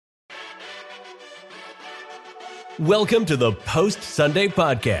Welcome to the Post Sunday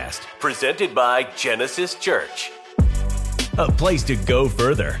Podcast, presented by Genesis Church. A place to go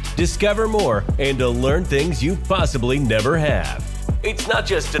further, discover more, and to learn things you possibly never have. It's not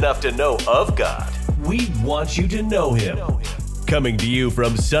just enough to know of God. We want you to know Him. Coming to you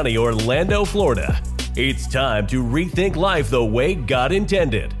from sunny Orlando, Florida, it's time to rethink life the way God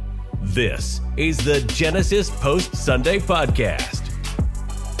intended. This is the Genesis Post Sunday Podcast.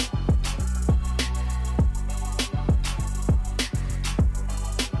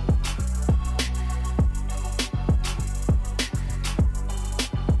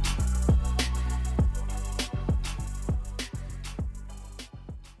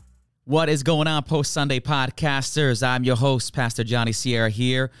 What is going on, Post Sunday Podcasters? I'm your host, Pastor Johnny Sierra,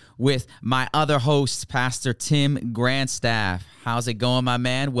 here with my other host, Pastor Tim Grandstaff. How's it going, my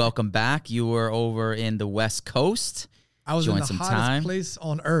man? Welcome back. You were over in the West Coast. I was in the hottest place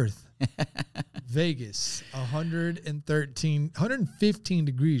on earth, Vegas, 115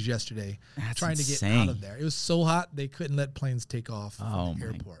 degrees yesterday. That's trying insane. To get out of there. It was so hot they couldn't let planes take off from the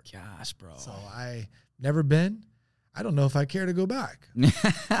airport. Oh my gosh, bro! So I never been. I don't know if I care to go back, but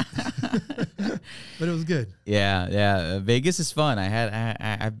it was good. Yeah. Vegas is fun.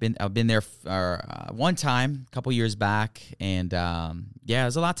 I've been there one time, a couple years back, and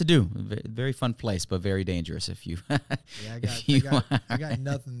there's a lot to do. Very fun place, but very dangerous if you. I got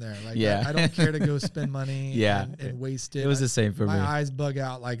nothing there. I don't care to go spend money. And waste it. It was the same for me. My eyes bug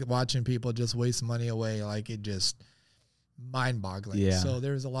out like watching people just waste money away. Like it just. Mind-boggling. Yeah. So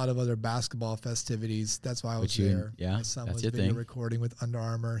there's a lot of other basketball festivities. That's why I was there. Yeah, my son was your video thing. recording with Under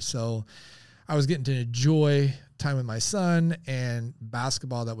Armour. So I was getting to enjoy time with my son and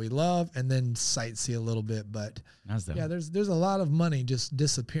basketball that we love, and then sightsee a little bit. But there's a lot of money just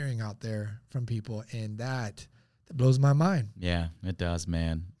disappearing out there from people, and that blows my mind. Yeah, it does,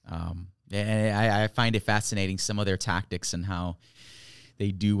 man. I find it fascinating, some of their tactics and how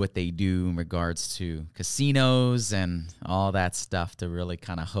they do what they do in regards to casinos and all that stuff to really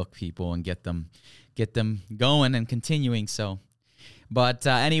kind of hook people and get them going and continuing. So, but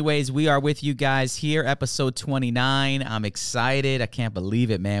anyways, we are with you guys here, episode 29. I'm excited. I can't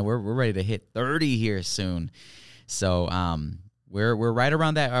believe it, man. We're ready to hit 30 here soon. So we're right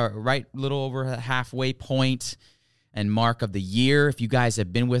around that, right little over halfway point and mark of the year. If you guys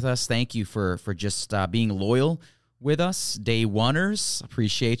have been with us, thank you for just being loyal with us, day oneers.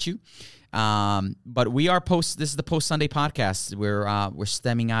 Appreciate you. But we are this is the Post Sunday Podcast. We're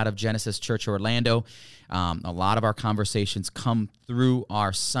stemming out of Genesis Church Orlando. A lot of our conversations come through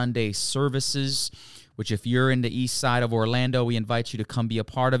our Sunday services, which if you're in the east side of Orlando, we invite you to come be a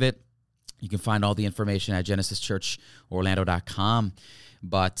part of it. You can find all the information at genesischurchorlando.com.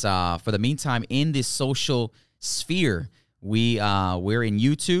 But for the meantime, in this social sphere, we're in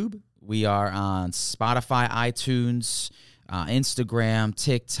YouTube. We are on Spotify, iTunes, Instagram,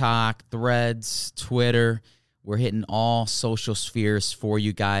 TikTok, Threads, Twitter. We're hitting all social spheres for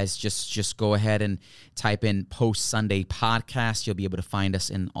you guys. Just go ahead and type in Post Sunday Podcast. You'll be able to find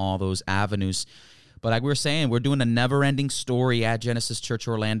us in all those avenues. But like we were saying, we're doing a never-ending story at Genesis Church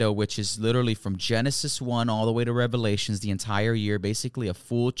Orlando, which is literally from Genesis 1 all the way to Revelations the entire year, basically a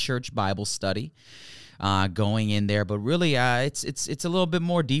full church Bible study. Going in there, but really, it's a little bit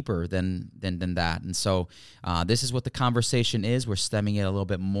more deeper than that, and so this is what the conversation is. We're stemming it a little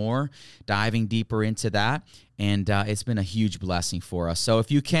bit more, diving deeper into that, and it's been a huge blessing for us. So if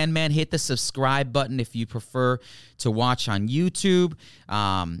you can, man, hit the subscribe button if you prefer to watch on YouTube,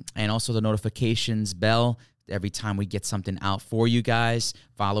 and also the notifications bell every time we get something out for you guys.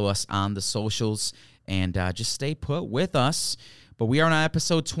 Follow us on the socials, and just stay put with us. But we are on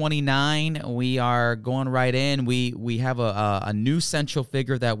episode 29. We are going right in. We have a new central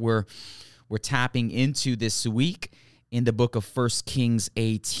figure that we're tapping into this week in the book of 1 Kings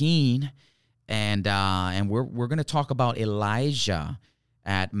 18, and we're going to talk about Elijah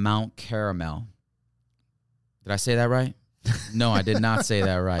at Mount Carmel. Did I say that right? No, I did not say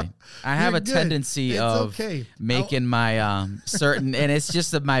that right. I have a tendency of making my certain, and it's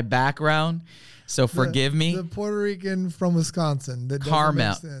just my background. So forgive me. The Puerto Rican from Wisconsin. That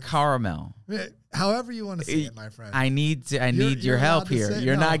Carmel. However you want to say it, my friend. I need your help here.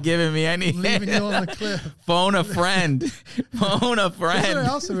 You're not giving me any. I'm leaving you on the cliff. Phone a friend. Phone a friend. That's what I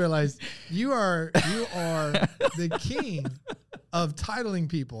also realized. You are the king of titling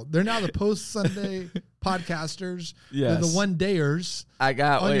people. They're now the Post Sunday Podcasters. Yes. They're the one-dayers. I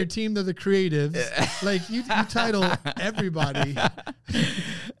got on your team. They're the creatives. Like you title everybody.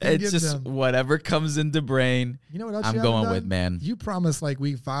 It's just whatever comes into brain. You know what else I'm going with, man. You promised like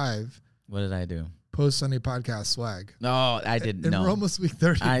week 5. What did I do? Post Sunday podcast swag. No, I didn't know. We're almost week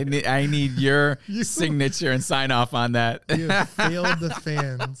 30. I need your signature and sign off on that. You have failed the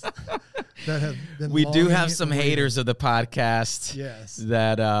fans that have been. We do have some haters of the podcast. Yes.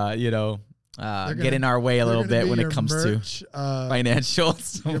 That get in our way a little bit when it comes to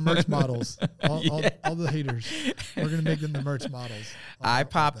financials. Your merch models. All the haters. We're gonna make them the merch models. I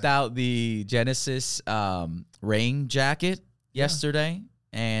popped out the Genesis rain jacket yesterday.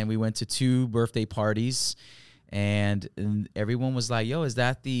 And we went to 2 birthday parties, and everyone was like, yo, is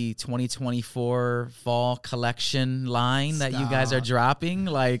that the 2024 fall collection line that you guys are dropping?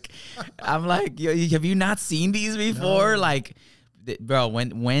 Like, I'm like, yo, have you not seen these before? No. Like, bro,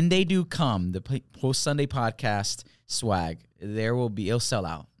 when they do come, the Post Sunday podcast swag, it'll sell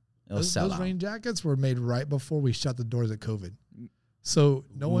out. Those rain jackets were made right before we shut the doors at COVID. So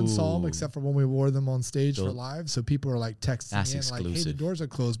no one saw them except for when we wore them on stage for live. So people were like texting in exclusive. Like, hey, the doors are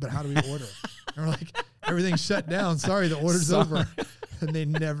closed, but how do we order? And we're like, everything's shut down. Sorry, the order's over. And they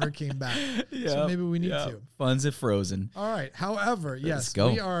never came back. So maybe we need to. Funds are frozen. All right. However, yes,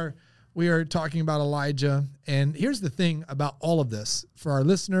 we are talking about Elijah. And here's the thing about all of this for our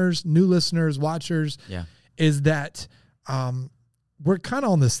listeners, new listeners, watchers, is that we're kind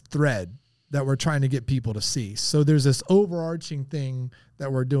of on this thread that we're trying to get people to see. So there's this overarching thing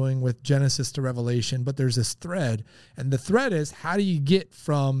that we're doing with Genesis to Revelation, but there's this thread. And the thread is, how do you get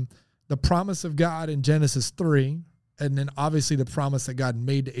from the promise of God in Genesis 3, and then obviously the promise that God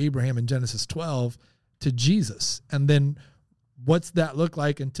made to Abraham in Genesis 12, to Jesus? And then what's that look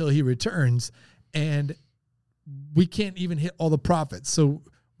like until he returns? And we can't even hit all the prophets. So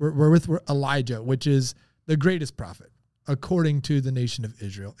we're with Elijah, which is the greatest prophet according to the nation of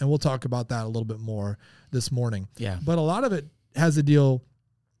Israel. And we'll talk about that a little bit more this morning. Yeah. But a lot of it has a deal,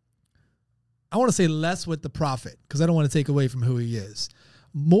 I want to say less with the prophet, because I don't want to take away from who he is,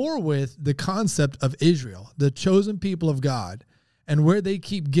 more with the concept of Israel, the chosen people of God, and where they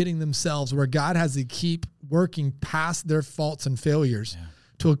keep getting themselves, where God has to keep working past their faults and failures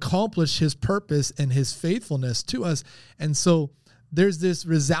to accomplish his purpose and his faithfulness to us. And so there's this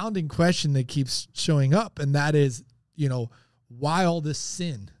resounding question that keeps showing up, and that is, why all this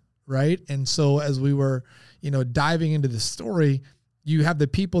sin, right? And so as we were, diving into the story, you have the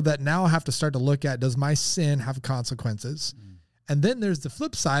people that now have to start to look at, does my sin have consequences? And then there's the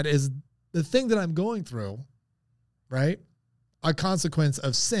flip side, is the thing that I'm going through, right, a consequence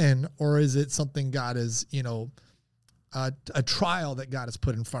of sin, or is it something God is, a trial that God has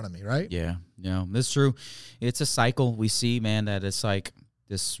put in front of me, right? Yeah, that's true. It's a cycle. We see, man, that it's like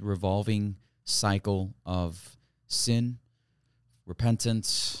this revolving cycle of sin,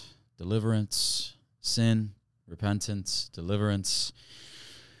 repentance, deliverance, sin, repentance, deliverance.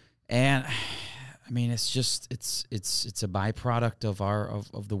 And I mean, it's just, it's a byproduct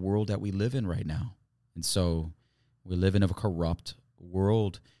of the world that we live in right now. And so we live in a corrupt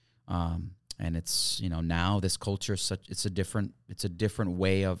world. And it's, now this culture, it's a different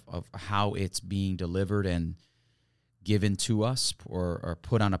way of how it's being delivered and given to us or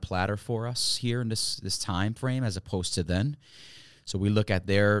put on a platter for us here in this time frame, as opposed to then. So we look at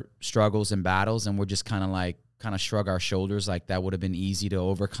their struggles and battles, and we're just kind of shrug our shoulders, like that would have been easy to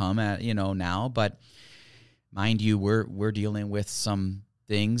overcome now. But mind you, we're dealing with some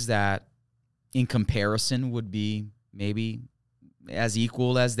things that in comparison would be maybe as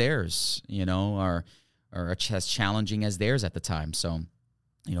equal as theirs, or as challenging as theirs at the time. So,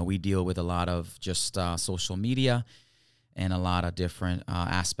 we deal with a lot of just social media and a lot of different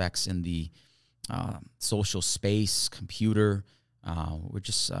aspects in the social space, computer. We're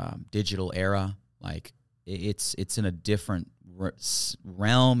just digital era. Like it's in a different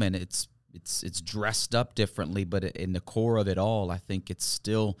realm, and it's dressed up differently. But in the core of it all, I think it's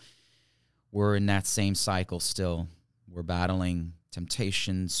still, we're in that same cycle still. We're battling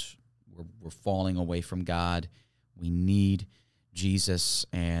temptations. We're falling away from God. We need Jesus,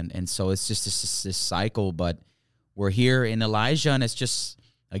 and so it's just this cycle. But we're here in Elijah, and it's just,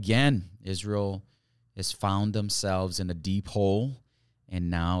 again, Israel has found themselves in a deep hole, and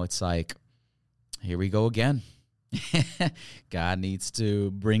now it's like, here we go again. God needs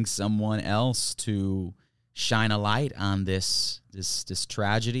to bring someone else to shine a light on this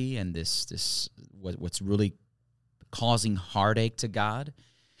tragedy and this what's really causing heartache to God,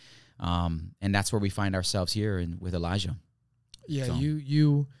 and that's where we find ourselves here with Elijah. Yeah, so.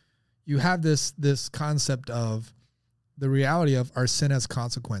 You have this concept of the reality of our sin has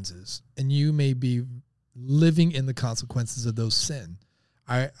consequences, and you may be living in the consequences of those sin.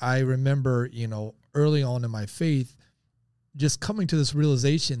 I remember, early on in my faith, just coming to this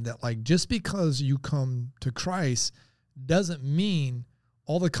realization that, like, just because you come to Christ doesn't mean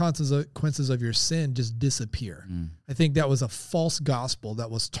all the consequences of your sin just disappear. I think that was a false gospel that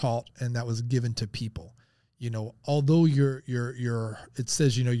was taught and that was given to people. Although it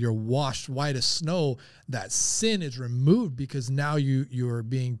says, you're washed white as snow, that sin is removed because now you're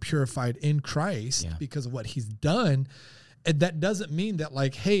being purified in Christ because of what he's done. And that doesn't mean that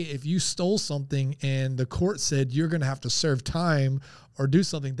hey, if you stole something and the court said you're going to have to serve time or do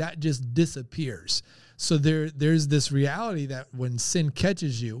something, that just disappears. So there's this reality that when sin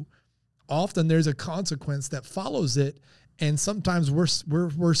catches you, often there's a consequence that follows it. And sometimes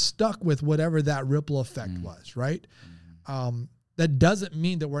we're stuck with whatever that ripple effect was, right? That doesn't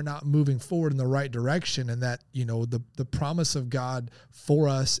mean that we're not moving forward in the right direction, and that the promise of God for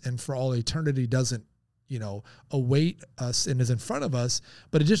us and for all eternity doesn't await us and is in front of us.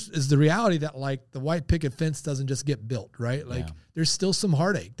 But it just is the reality that the white picket fence doesn't just get built, right? There's still some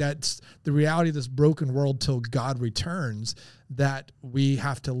heartache. That's the reality of this broken world till God returns, that we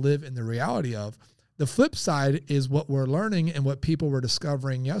have to live in the reality of. The flip side is what we're learning and what people were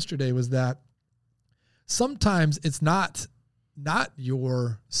discovering yesterday was that sometimes it's not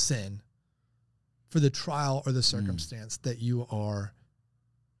your sin for the trial or the circumstance that you are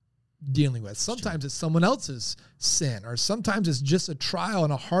dealing with. Sometimes it's someone else's sin, or sometimes it's just a trial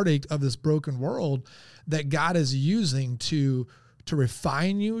and a heartache of this broken world that God is using to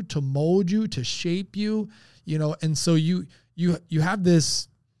refine you, to mold you, to shape you, and so you have this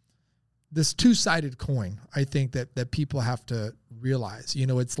two-sided coin, I think that people have to realize.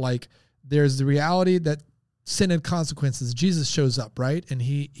 It's there's the reality that sin had consequences. Jesus shows up, right? And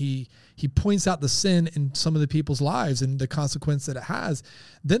he points out the sin in some of the people's lives and the consequence that it has.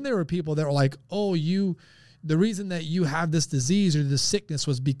 Then there were people that were like, oh, the reason that you have this disease or this sickness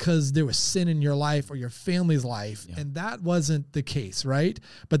was because there was sin in your life or your family's life. Yeah. And that wasn't the case, right?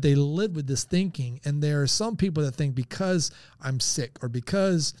 But they lived with this thinking. And there are some people that think because I'm sick or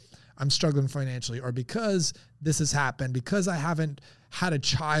because I'm struggling financially or because this has happened, because I haven't had a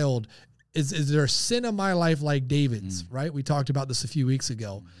child, is there a sin in my life like David's, right? We talked about this a few weeks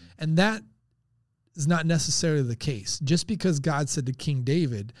ago. And that is not necessarily the case. Just because God said to King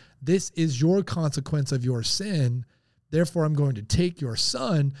David, this is your consequence of your sin, therefore I'm going to take your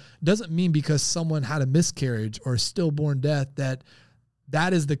son, doesn't mean because someone had a miscarriage or a stillborn death that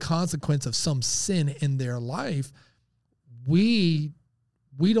is the consequence of some sin in their life. We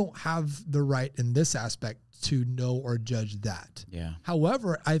don't have the right in this aspect to know or judge that. Yeah.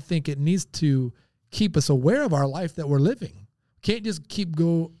 However, I think it needs to keep us aware of our life that we're living. Can't just keep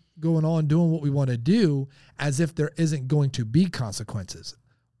going on doing what we want to do as if there isn't going to be consequences.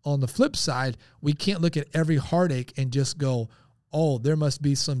 On the flip side, we can't look at every heartache and just go, oh, there must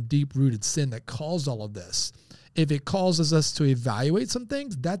be some deep-rooted sin that caused all of this. If it causes us to evaluate some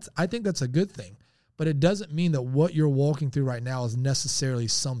things, I think that's a good thing. But it doesn't mean that what you're walking through right now is necessarily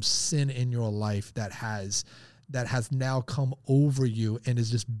some sin in your life that has now come over you and is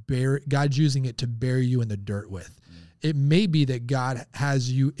just God's using it to bury you in the dirt with. It may be that God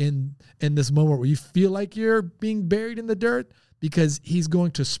has you in this moment where you feel like you're being buried in the dirt because he's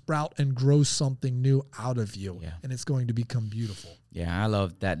going to sprout and grow something new out of you, and it's going to become beautiful. Yeah, I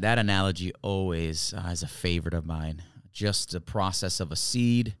love that. That analogy always is a favorite of mine. Just the process of a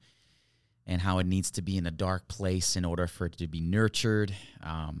seed and how it needs to be in a dark place in order for it to be nurtured.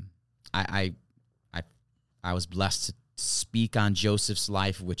 I was blessed to speak on Joseph's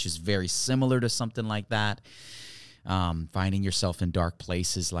life, which is very similar to something like that. Finding yourself in dark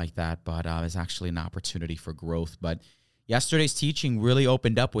places like that, but it's actually an opportunity for growth. But yesterday's teaching really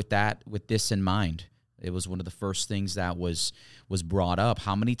opened up with this in mind. It was one of the first things that was brought up.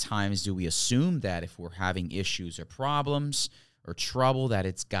 How many times do we assume that if we're having issues or problems or trouble, that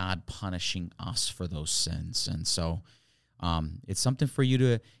it's God punishing us for those sins? And so it's something for you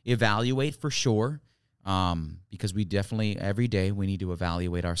to evaluate for sure, because we definitely, every day, we need to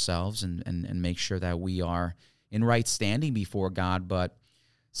evaluate ourselves and make sure that we are in right standing before God. But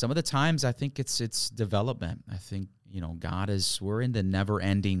some of the times I think it's development. I think, we're in the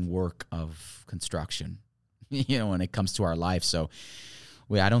never-ending work of construction, when it comes to our life. So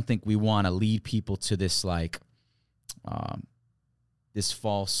I don't think we want to lead people to this this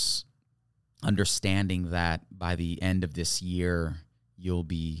false understanding that by the end of this year you'll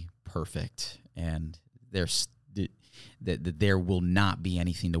be perfect and there will not be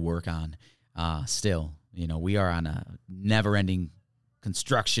anything to work on. Still, we are on a never-ending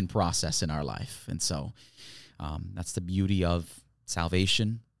construction process in our life. And so that's the beauty of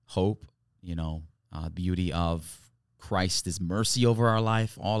salvation, hope, beauty of Christ's mercy over our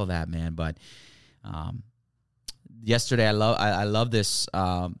life, all of that, man. But yesterday, I love this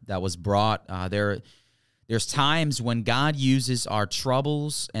that was brought. There There's times when God uses our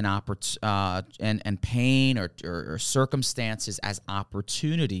troubles and pain or circumstances as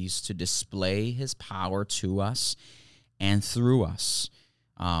opportunities to display his power to us and through us.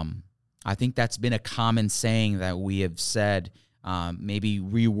 I think that's been a common saying that we have said, maybe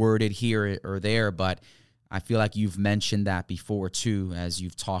reworded here or there, but I feel like you've mentioned that before too, as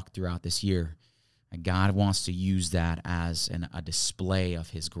you've talked throughout this year. God wants to use that as a display of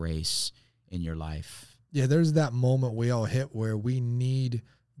his grace in your life. Yeah, there's that moment we all hit where we need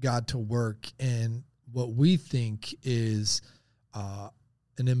God to work in what we think is an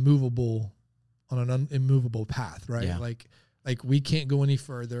immovable path, right? Yeah. Like we can't go any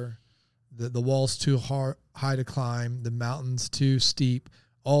further. The wall's too high to climb. The mountain's too steep.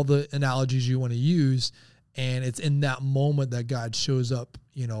 All the analogies you want to use, and it's in that moment that God shows up,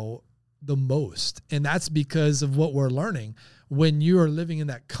 the most. And that's because of what we're learning. When you are living in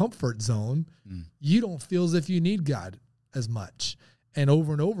that comfort zone, you don't feel as if you need God as much. And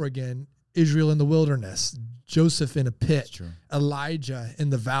over again, Israel in the wilderness, Joseph in a pit, Elijah in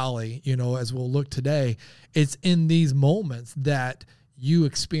the valley, as we'll look today. It's in these moments that you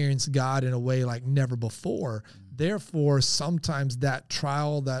experience God in a way like never before. Therefore, sometimes that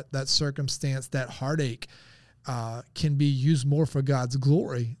trial, that circumstance, that heartache, can be used more for God's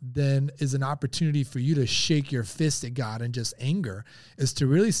glory than is an opportunity for you to shake your fist at God and just anger, is to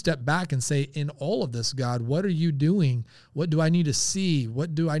really step back and say, in all of this, God, what are you doing? What do I need to see?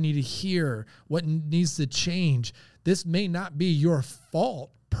 What do I need to hear? What needs to change? This may not be your fault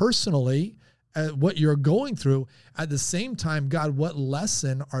personally, what you're going through. At the same time, God, what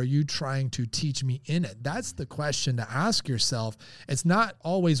lesson are you trying to teach me in it? That's the question to ask yourself. It's not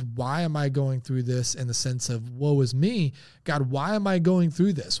always, why am I going through this, in the sense of woe is me. God, why am I going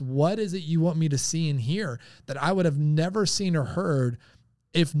through this? What is it you want me to see and hear that I would have never seen or heard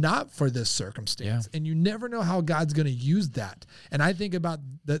if not for this circumstance? Yeah. And you never know how God's going to use that. And I think about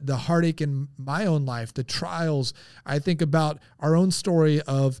the heartache in my own life, the trials. I think about our own story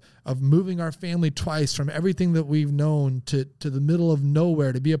of moving our family twice from everything that we've known to the middle of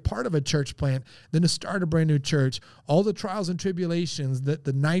nowhere, to be a part of a church plant, then to start a brand new church. All the trials and tribulations,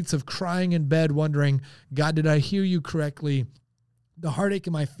 the nights of crying in bed, wondering, God, did I hear you correctly? The heartache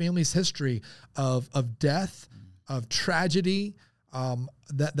in my family's history of death, of tragedy,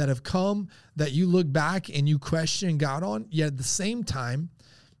 that have come, that you look back and you question God on. Yet at the same time,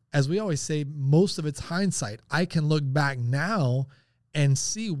 as we always say, most of it's hindsight. I can look back now and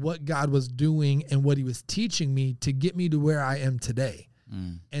see what God was doing and what he was teaching me to get me to where I am today.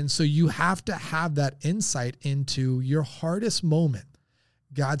 And so you have to have that insight into your hardest moment.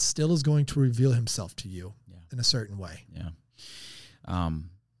 God still is going to reveal himself to you in a certain way. Yeah.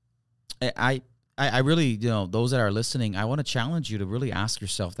 I really, those that are listening, I want to challenge you to really ask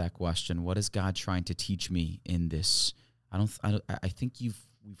yourself that question. What is God trying to teach me in this? I think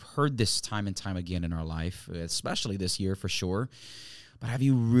we've heard this time and time again in our life, especially this year for sure. But have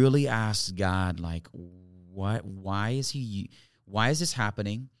you really asked God, like, why is this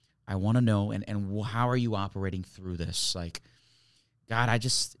happening? I want to know. And how are you operating through this? Like, God,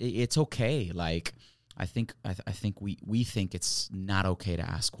 it's okay. Like, I think we think it's not okay to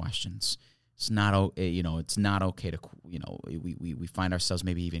ask questions. It's not, it's not okay to, we find ourselves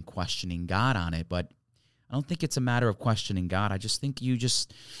maybe even questioning God on it, but I don't think it's a matter of questioning God. I just think you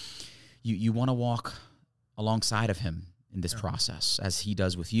want to walk alongside of him in this process, as he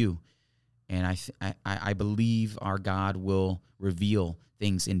does with you. And I believe our God will reveal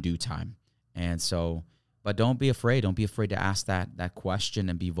things in due time. And so, but don't be afraid. Don't be afraid to ask that question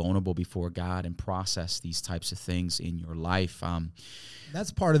and be vulnerable before God and process these types of things in your life.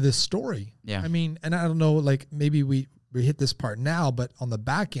 That's part of this story. Yeah. I mean, and I don't know, like maybe we hit this part now, but on the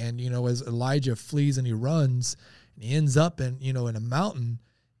back end, as Elijah flees and he runs and he ends up in a mountain,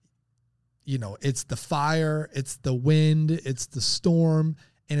 it's the fire, it's the wind, it's the storm,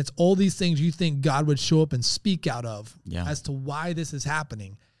 and it's all these things you think God would show up and speak out of as to why this is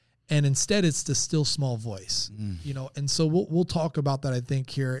happening. And instead, it's the still small voice, and so we'll talk about that, I think,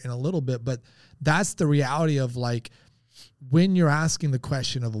 here in a little bit. But that's the reality of, like, when you're asking the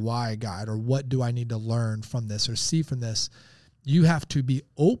question of why, God, or what do I need to learn from this or see from this, you have to be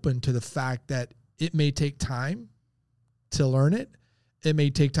open to the fact that it may take time to learn it. It may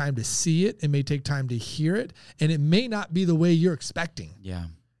take time to see it. It may take time to hear it. And it may not be the way you're expecting. Yeah.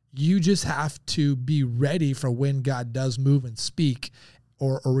 You just have to be ready for when God does move and speak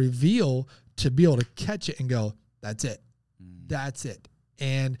or reveal, to be able to catch it and go, that's it. That's it.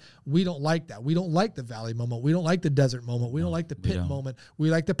 And we don't like that. We don't like the valley moment. We don't like the desert moment. We don't like the pit moment.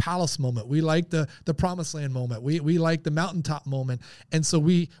 We like the palace moment. We like the promised land moment. We like the mountaintop moment. And so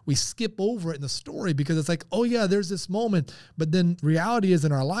we skip over it in the story because it's like, oh yeah, there's this moment. But then reality is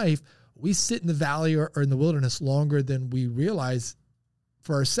in our life, we sit in the valley or in the wilderness longer than we realize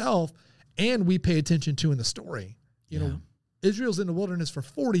for ourselves, and we pay attention to in the story. You know, Israel's in the wilderness for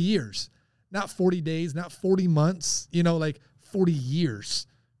 40 years, not 40 days, not 40 months, like 40 years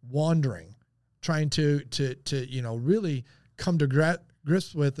wandering, trying to really come to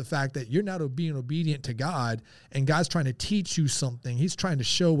grips with the fact that you're not being obedient to God, and God's trying to teach you something. He's trying to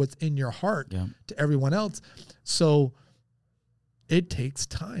show what's in your heart to everyone else. So it takes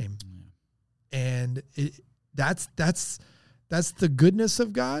time. And that's the goodness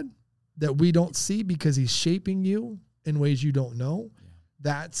of God that we don't see because he's shaping you in ways you don't know. Yeah.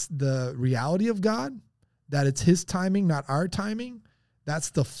 That's the reality of God, that it's his timing, not our timing.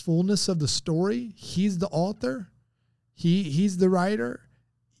 That's the fullness of the story. He's the author. He's the writer.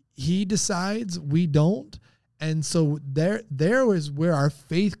 He decides, we don't. And so there is where our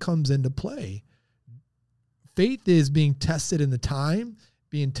faith comes into play. Faith is being tested in the time,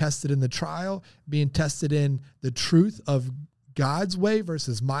 being tested in the trial, being tested in the truth of God's way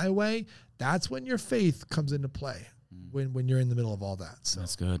versus my way. That's when your faith comes into play, when you're in the middle of all that. So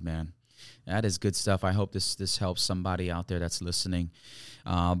that's good, man. That is good stuff. I hope this helps somebody out there that's listening.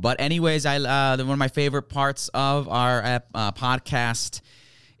 But anyways, one of my favorite parts of our podcast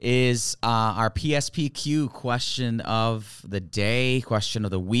is our PSPQ question of the day, question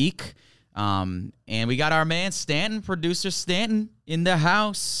of the week. And we got our man Stanton, producer Stanton, in the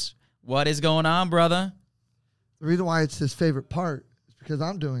house. What is going on, brother? The reason why it's his favorite part is because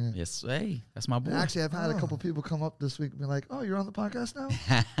I'm doing it. Yes, hey, that's my boy. And actually, I've had a couple people come up this week and be like, "Oh, you're on the podcast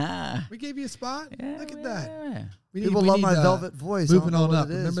now?" We gave you a spot. Yeah, look at that. People love my velvet voice. Moving on up.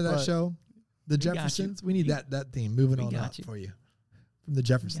 Remember that show, The Jeffersons? We need that theme. Moving on up for you from The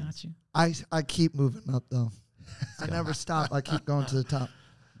Jeffersons. I keep moving up though. I never stop. I keep going to the top.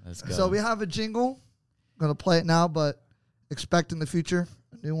 Let's go. So we have a jingle. I'm gonna play it now, but expect in the future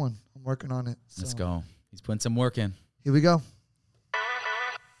a new one. I'm working on it. So. Let's go. He's putting some work in. Here we go.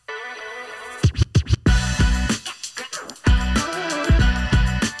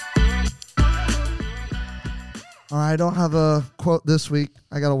 All right, I don't have a quote this week.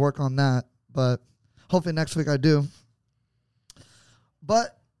 I got to work on that, but hopefully next week I do.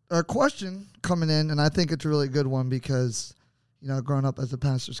 But our question coming in, and I think it's a really good one because, growing up as a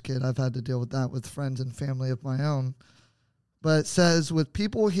pastor's kid, I've had to deal with that with friends and family of my own. But it says, with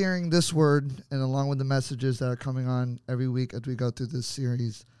people hearing this word and along with the messages that are coming on every week as we go through this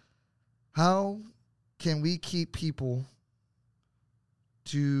series, how can we keep people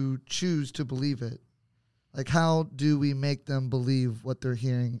to choose to believe it? Like, how do we make them believe what they're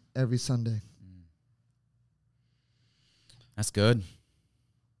hearing every Sunday? That's good.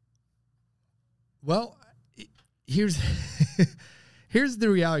 Well, here's the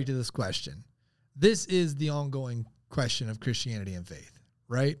reality to this question. This is the ongoing question of Christianity and faith,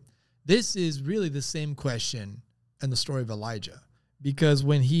 right? This is really the same question in the story of Elijah, because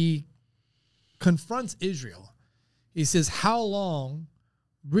when he confronts Israel, he says, how long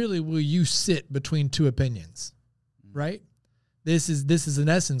really will you sit between two opinions, right? This is in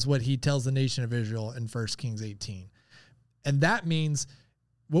essence what he tells the nation of Israel in 1 Kings 18. And that means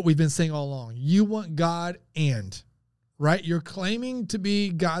what we've been saying all along. You want God right? You're claiming to be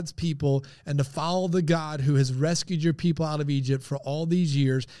God's people and to follow the God who has rescued your people out of Egypt for all these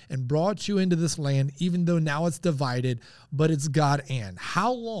years and brought you into this land, even though now it's divided, but it's God and.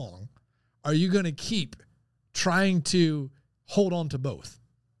 How long are you going to keep trying to hold on to both?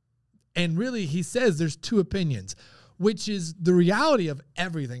 And really, he says there's two opinions, which is the reality of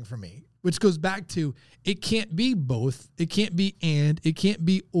everything for me, which goes back to it can't be both. It can't be and. It can't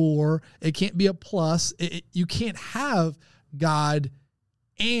be or. It can't be a plus. You can't have God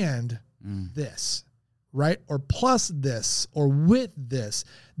and this, right? Or plus this or with this.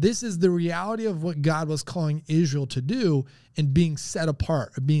 This is the reality of what God was calling Israel to do and being set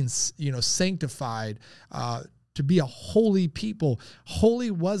apart, being sanctified, to be a holy people. Holy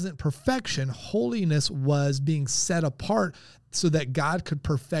wasn't perfection. Holiness was being set apart so that God could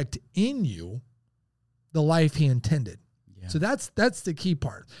perfect in you the life he intended. Yeah. So that's the key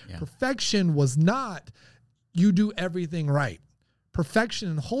part. Yeah. Perfection was not you do everything right. Perfection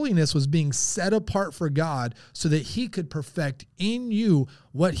and holiness was being set apart for God so that he could perfect in you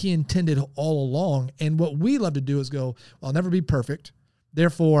what he intended all along. And what we love to do is go, well, I'll never be perfect.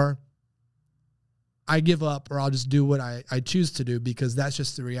 Therefore, I give up, or I'll just do what I choose to do, because that's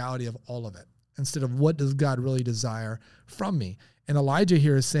just the reality of all of it, instead of what does God really desire from me. And Elijah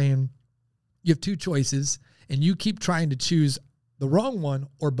here is saying, you have two choices, and you keep trying to choose the wrong one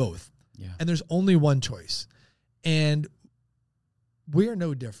or both. Yeah. And there's only one choice. And we're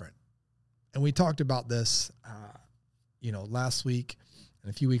no different. And we talked about this, last week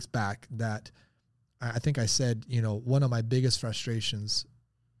and a few weeks back, that I think I said, one of my biggest frustrations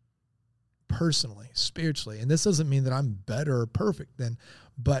personally, spiritually, and this doesn't mean that I'm better or perfect then,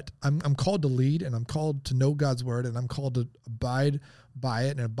 but I'm called to lead, and I'm called to know God's word, and I'm called to abide by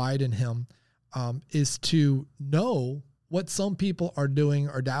it and abide in him, is to know what some people are doing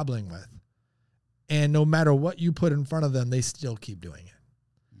or dabbling with. And no matter what you put in front of them, they still keep doing it.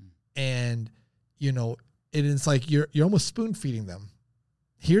 And, it's like you're almost spoon feeding them.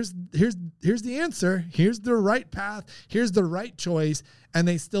 Here's the answer. Here's the right path. Here's the right choice. And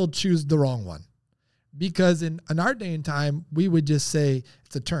they still choose the wrong one. Because in our day and time, we would just say,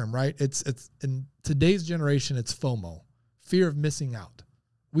 it's a term, right? It's in today's generation, it's FOMO, fear of missing out.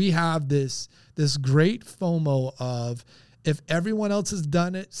 We have this great FOMO of, if everyone else has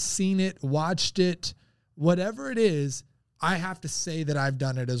done it, seen it, watched it, whatever it is, I have to say that I've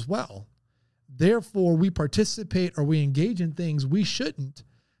done it as well. Therefore, we participate or we engage in things we shouldn't,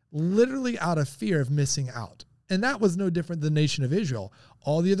 literally out of fear of missing out. And that was no different than the nation of Israel.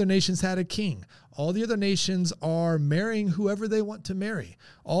 All the other nations had a king. All the other nations are marrying whoever they want to marry.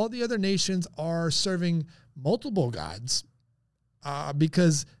 All the other nations are serving multiple gods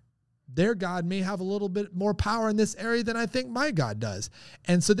because their God may have a little bit more power in this area than I think my God does.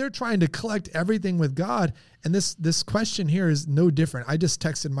 And so they're trying to collect everything with God. And this question here is no different. I just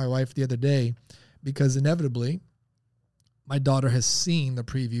texted my wife the other day because inevitably my daughter has seen the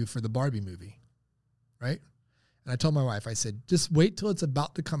preview for the Barbie movie, right? And I told my wife, I said, just wait till it's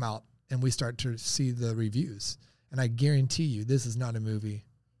about to come out and we start to see the reviews. And I guarantee you, this is not a movie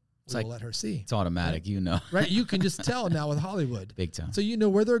we'll let her see. It's automatic, right? Right? You can just tell now with Hollywood. Big time. So you know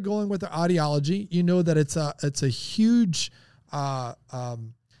where they're going with their ideology. You know that it's a huge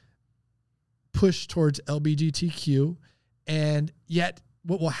push towards LGBTQ. And yet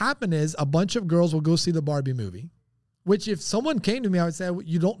what will happen is a bunch of girls will go see the Barbie movie, which if someone came to me, I would say,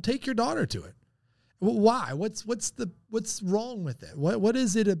 you don't take your daughter to it. Why? What's wrong with it? What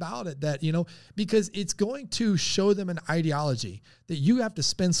is it about it that, because it's going to show them an ideology that you have to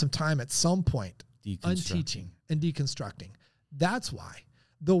spend some time at some point unteaching and deconstructing. That's why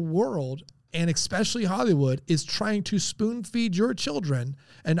the world, and especially Hollywood, is trying to spoon feed your children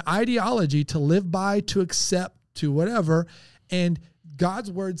an ideology to live by, to accept, to whatever. And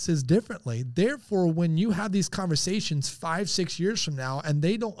God's word says differently. Therefore, when you have these conversations 5-6 years from now and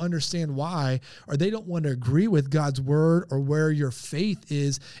they don't understand why, or they don't want to agree with God's word or where your faith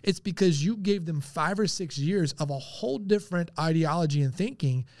is, it's because you gave them 5 or 6 years of a whole different ideology and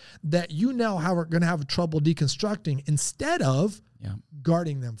thinking that you now are going to have trouble deconstructing instead of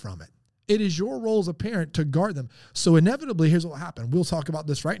guarding them from it. It is your role as a parent to guard them. So inevitably, here's what will happen. We'll talk about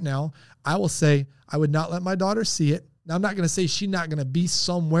this right now. I will say, I would not let my daughter see it. Now, I'm not going to say she's not going to be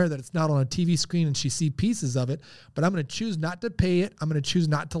somewhere that it's not on a TV screen and she see pieces of it, but I'm going to choose not to pay it. I'm going to choose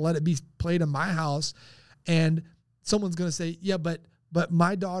not to let it be played in my house. And someone's going to say, yeah, but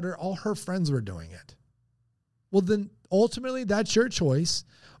my daughter, all her friends were doing it. Well, then ultimately that's your choice.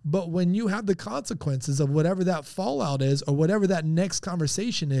 But when you have the consequences of whatever that fallout is or whatever that next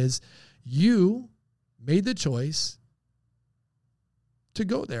conversation is, you made the choice to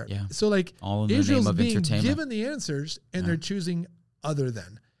go there. Yeah. So like all in the Israel's name of being entertainment. given the answers and they're choosing other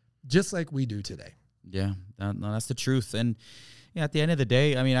than, just like we do today. Yeah, that's the truth. And at the end of the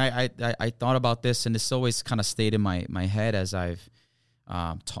day, I mean, I thought about this, and this always kind of stayed in my head as I've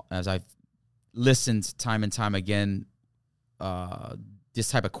listened time and time again, this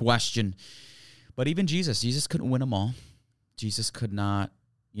type of question. But even Jesus couldn't win them all. Jesus could not,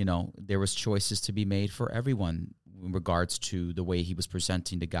 there was choices to be made for everyone in regards to the way he was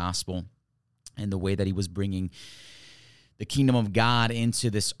presenting the gospel and the way that he was bringing the kingdom of God into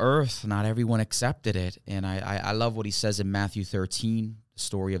this earth. Not everyone accepted it. And I love what he says in Matthew 13, the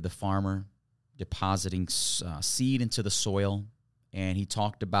story of the farmer depositing seed into the soil. And he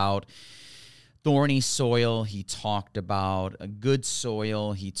talked about thorny soil. He talked about a good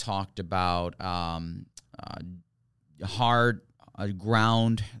soil. He talked about hard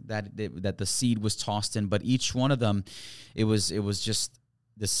ground that the seed was tossed in. But each one of them, it was just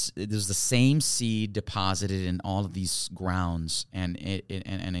this. It was the same seed deposited in all of these grounds, and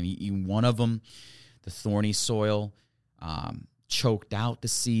in one of them, the thorny soil choked out the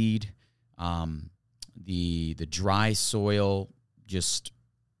seed. The dry soil, just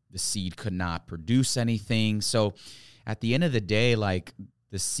the seed could not produce anything. So at the end of the day, like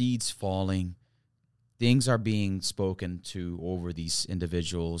the seeds falling, things are being spoken to over these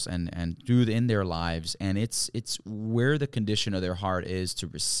individuals and through in their lives, and it's where the condition of their heart is to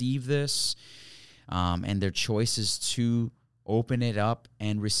receive this, and their choices to open it up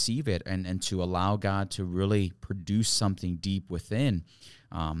and receive it, and to allow God to really produce something deep within.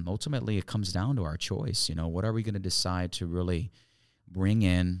 Ultimately, it comes down to our choice. What are we going to decide to really bring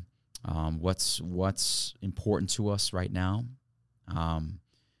in? What's important to us right now?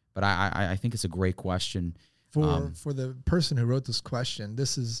 But I think it's a great question. For the person who wrote this question,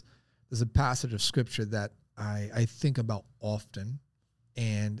 there's a passage of scripture that I think about often,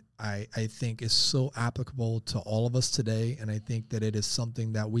 and I think is so applicable to all of us today, and I think that it is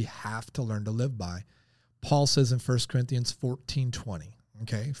something that we have to learn to live by. Paul says in 1 Corinthians 14:20,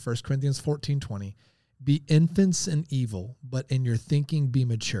 okay, 1 Corinthians 14:20, be infants in evil, but in your thinking be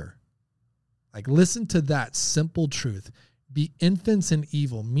mature. Like, listen to that simple truth. Be infants in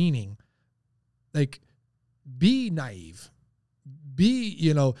evil, meaning, like, be naive.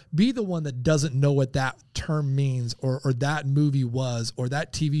 Be the one that doesn't know what that term means, or that movie was, or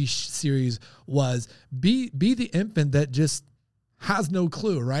that TV series was. Be the infant that just has no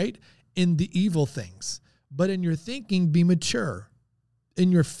clue, right? In the evil things. But in your thinking, be mature.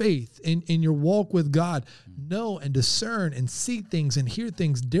 In your faith, in your walk with God, know and discern and see things and hear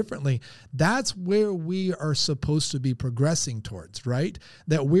things differently. That's where we are supposed to be progressing towards, right?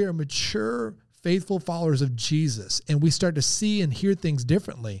 That we are mature, faithful followers of Jesus, and we start to see and hear things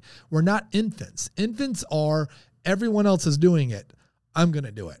differently. We're not infants. Infants are, everyone else is doing it, I'm going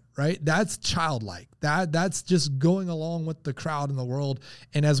to do it, right? That's childlike. That's just going along with the crowd in the world.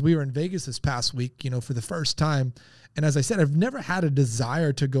 And as we were in Vegas this past week, for the first time, and as I said, I've never had a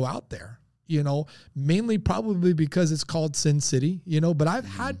desire to go out there, mainly probably because it's called Sin City, but I've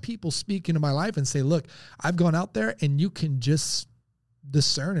had people speak into my life and say, look, I've gone out there and you can just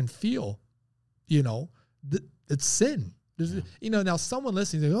discern and feel, it's sin. Now someone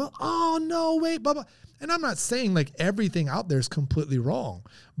listening, they go, oh no, wait, blah, blah. And I'm not saying like everything out there is completely wrong,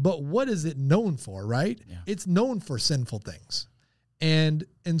 but what is it known for, right? Yeah. It's known for sinful things. And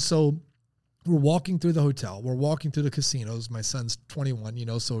so we're walking through the hotel. We're walking through the casinos. My son's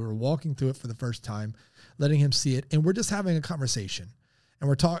 21, so we're walking through it for the first time, letting him see it. And we're just having a conversation.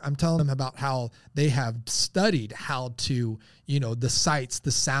 And I'm telling them about how they have studied how to, the sights,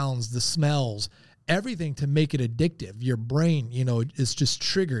 the sounds, the smells, everything to make it addictive. Your brain, is just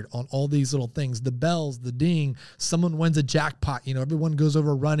triggered on all these little things, the bells, the ding, someone wins a jackpot, everyone goes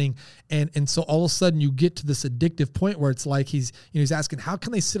over running. And so all of a sudden you get to this addictive point where it's like he's asking, how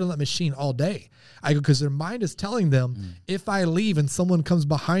can they sit on that machine all day? I go, because their mind is telling them, if I leave and someone comes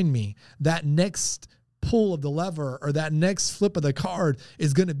behind me, that next pull of the lever or that next flip of the card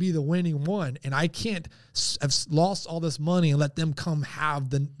is going to be the winning one. And I can't have lost all this money and let them come have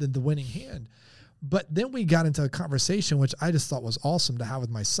the winning hand. But then we got into a conversation, which I just thought was awesome to have with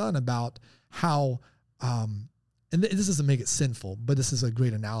my son, about how, and this doesn't make it sinful, but this is a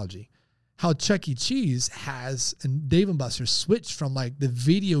great analogy, how Chuck E. Cheese has, and Dave & Buster's switched from like the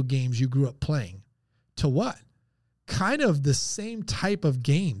video games you grew up playing to what? Kind of the same type of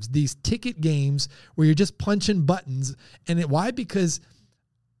games, these ticket games where you're just punching buttons. And why? Because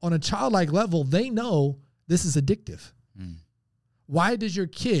on a childlike level, they know this is addictive. Why does your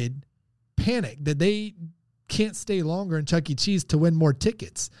kid panic that they can't stay longer in Chuck E. Cheese to win more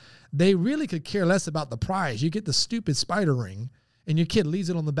tickets? They really could care less about the prize. You get the stupid spider ring and your kid leaves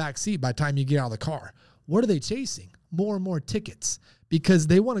it on the back seat by the time you get out of the car. What are they chasing? More and more tickets, because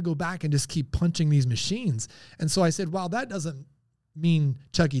they want to go back and just keep punching these machines. And so I said, wow, that doesn't mean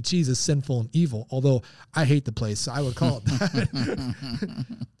Chuck E. Cheese is sinful and evil, although I hate the place, so I would call it that.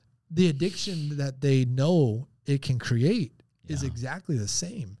 The addiction that they know it can create is exactly the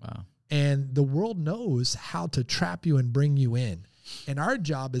same. Wow. And the world knows how to trap you and bring you in. And our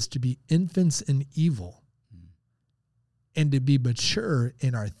job is to be infants in evil and to be mature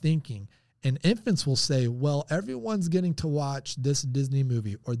in our thinking. And infants will say, well, everyone's getting to watch this Disney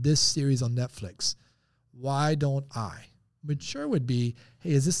movie or this series on Netflix. Why don't I? Mature would be,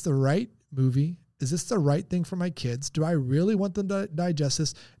 hey, is this the right movie? Is this the right thing for my kids? Do I really want them to digest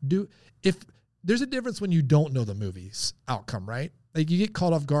this? If there's a difference when you don't know the movie's outcome, right? Like you get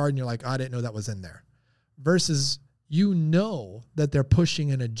caught off guard and you're like, I didn't know that was in there. Versus that they're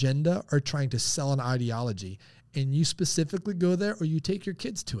pushing an agenda or trying to sell an ideology, and you specifically go there or you take your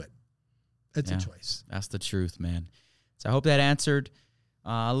kids to it. It's a choice. That's the truth, man. So I hope that answered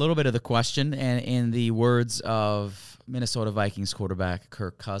a little bit of the question. And in the words of Minnesota Vikings quarterback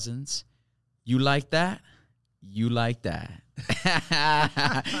Kirk Cousins, you like that? You like that.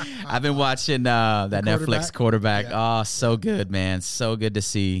 I've been watching that Netflix quarterback. Yeah. Oh, so good, man. So good to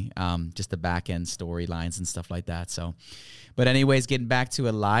see just the back end storylines and stuff like that. So, but anyways, getting back to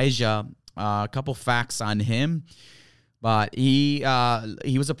Elijah, a couple facts on him. But he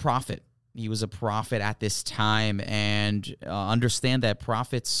was a prophet. He was a prophet at this time, and understand that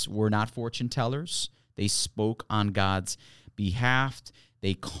prophets were not fortune tellers. They spoke on God's behalf.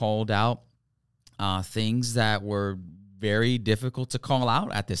 They called out things that were very difficult to call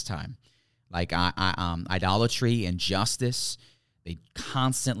out at this time, like idolatry, injustice. They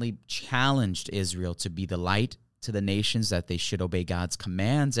constantly challenged Israel to be the light to the nations, that they should obey God's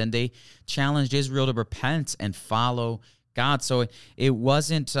commands, and they challenged Israel to repent and follow God. So it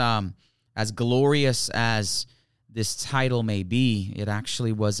wasn't as glorious as this title may be. It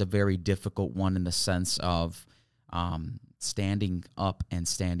actually was a very difficult one in the sense of standing up and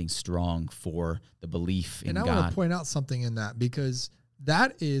standing strong for the belief in God. And I want to point out something in that, because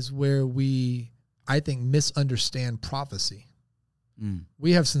that is where we, I think, misunderstand prophecy.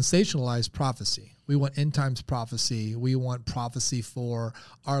 We have sensationalized prophecy. We want end times prophecy. We want prophecy for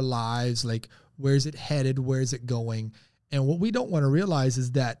our lives. Like, where's it headed? Where's it going? And what we don't want to realize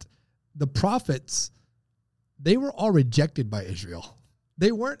is that the prophets, they were all rejected by Israel.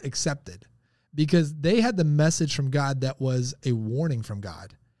 They weren't accepted because they had the message from God that was a warning from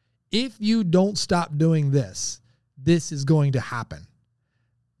God. If you don't stop doing this, this is going to happen.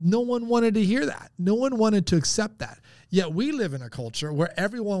 No one wanted to hear that. No one wanted to accept that. Yet we live in a culture where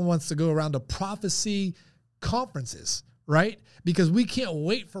everyone wants to go around to prophecy conferences, right? Because we can't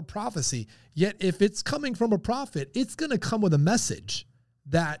wait for prophecy. Yet if it's coming from a prophet, it's going to come with a message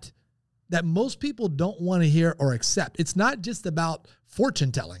that most people don't want to hear or accept. It's not just about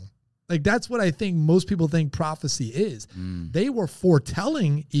fortune telling. Like, that's what I think most people think prophecy is. They were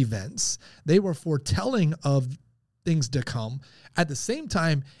foretelling events. They were foretelling of things to come. At the same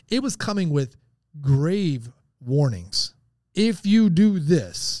time, it was coming with grave warnings. If you do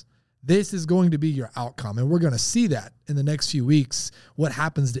this, this is going to be your outcome. And we're going to see that in the next few weeks, what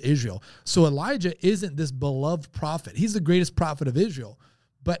happens to Israel. So Elijah isn't this beloved prophet. He's the greatest prophet of Israel.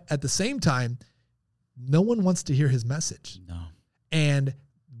 But at the same time, no one wants to hear his message. No. And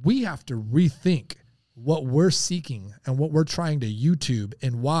we have to rethink what we're seeking and what we're trying to YouTube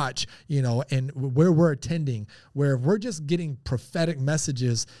and watch, and where we're attending, where we're just getting prophetic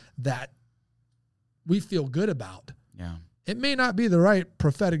messages that we feel good about. Yeah. It may not be the right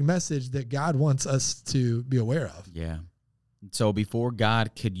prophetic message that God wants us to be aware of. Yeah. So before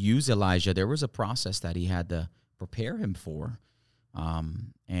God could use Elijah, there was a process that he had to prepare him for.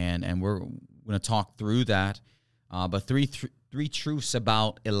 And we're going to talk through that. But three truths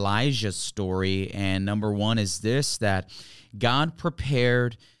about Elijah's story. And number one is this, that God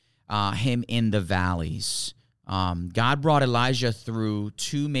prepared him in the valleys. God brought Elijah through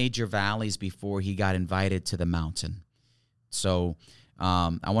two major valleys before he got invited to the mountain. So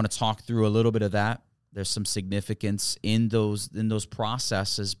I want to talk through a little bit of that. There's some significance in those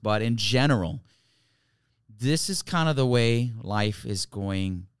processes, but in general, this is kind of the way life is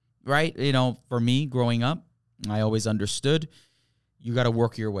going, right? For me growing up, I always understood you got to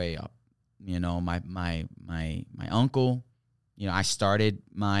work your way up. My uncle, I started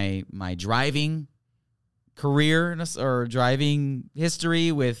my driving career or driving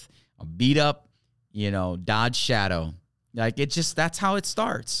history with a beat up, Dodge Shadow. Like, that's how it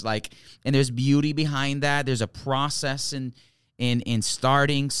starts. Like, and there's beauty behind that. There's a process in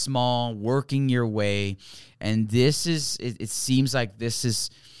starting small, working your way. And this is, it seems like this is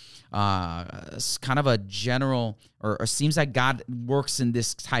kind of a general, or seems like God works in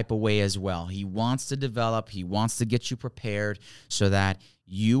this type of way as well. He wants to develop, he wants to get you prepared so that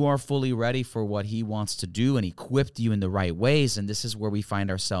you are fully ready for what he wants to do and equipped you in the right ways. And this is where we find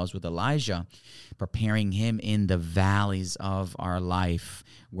ourselves with Elijah, preparing him in the valleys of our life,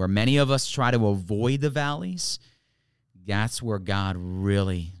 where many of us try to avoid the valleys. That's where God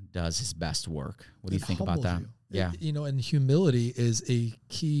really does his best work. What do you think about that? Yeah. And humility is a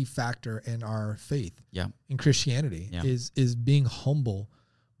key factor in our faith. Yeah. In Christianity, is being humble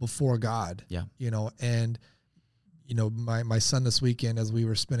before God. Yeah. And my son this weekend, as we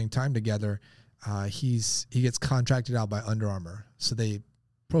were spending time together, he gets contracted out by Under Armour. So they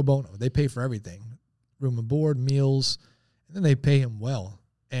pro bono, they pay for everything, room and board, meals, and then they pay him well.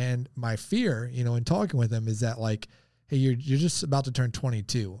 And my fear, in talking with him is that, like, hey, you're just about to turn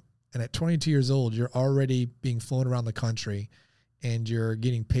 22. And at 22 years old, you're already being flown around the country and you're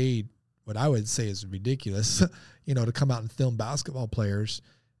getting paid what I would say is ridiculous, to come out and film basketball players.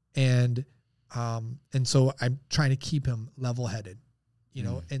 And so I'm trying to keep him level-headed,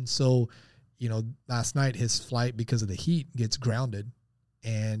 and so, last night his flight, because of the heat, gets grounded,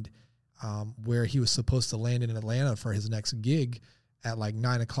 and where he was supposed to land in Atlanta for his next gig at like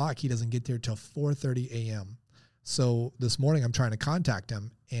 9 o'clock, he doesn't get there till 4:30 a.m. So this morning I'm trying to contact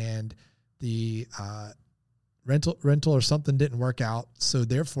him, and the rental or something didn't work out. So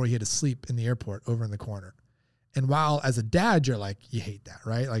therefore he had to sleep in the airport over in the corner. And while as a dad, you're like, you hate that,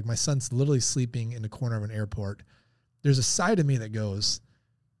 right? Like my son's literally sleeping in the corner of an airport. There's a side of me that goes,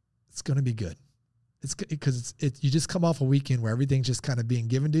 it's going to be good. It's because you just come off a weekend where everything's just kind of being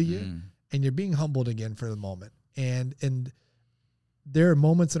given to you and you're being humbled again for the moment. And there are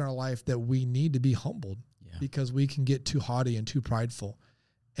moments in our life that we need to be humbled because we can get too haughty and too prideful.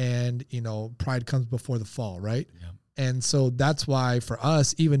 And, pride comes before the fall, right? Yeah. And so that's why for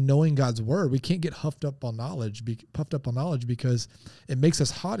us, even knowing God's word, we can't get puffed up on knowledge because it makes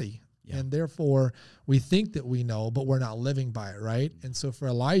us haughty. Yeah. And therefore we think that we know, but we're not living by it. Right. And so for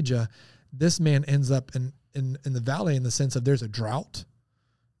Elijah, this man ends up in the valley in the sense of there's a drought.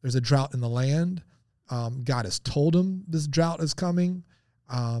 There's a drought in the land. God has told him this drought is coming.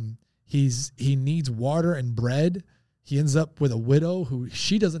 He needs water and bread. He ends up with a widow who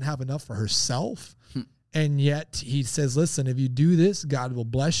she doesn't have enough for herself. And yet he says, listen, if you do this, God will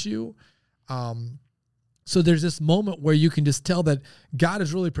bless you. So there's this moment where you can just tell that God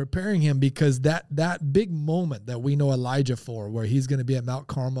is really preparing him, because that big moment that we know Elijah for, where he's going to be at Mount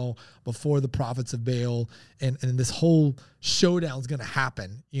Carmel before the prophets of Baal, and this whole showdown is going to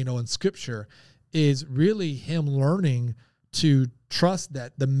happen, in Scripture, is really him learning to trust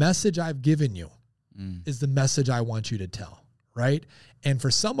that the message I've given you is the message I want you to tell, right? And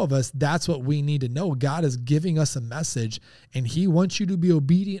for some of us, that's what we need to know. God is giving us a message, and he wants you to be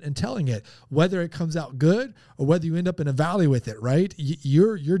obedient in telling it, whether it comes out good or whether you end up in a valley with it, right?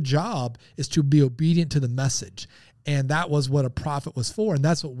 Your job is to be obedient to the message. And that was what a prophet was for. And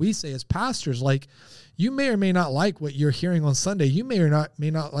that's what we say as pastors. Like, you may or may not like what you're hearing on Sunday. You may or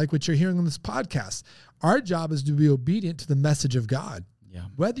may not like what you're hearing on this podcast. Our job is to be obedient to the message of God. Yeah.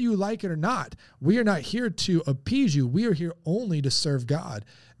 Whether you like it or not, we are not here to appease you. We are here only to serve God.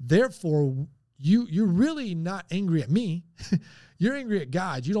 Therefore, you're really not angry at me. You're angry at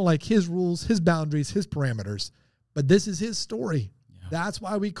God. You don't like his rules, his boundaries, his parameters. But this is his story. Yeah. That's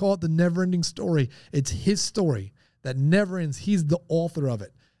why we call it the never-ending story. It's his story that never ends. He's the author of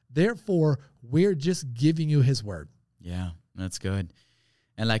it. Therefore, we're just giving you his word. Yeah, that's good.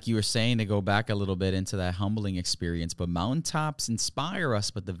 And like you were saying, to go back a little bit into that humbling experience, but mountaintops inspire us,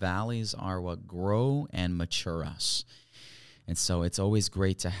 but the valleys are what grow and mature us. And so it's always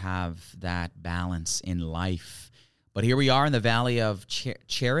great to have that balance in life. But here we are in the valley of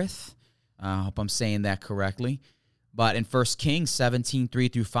Cherith. I hope I'm saying that correctly. But in 1 Kings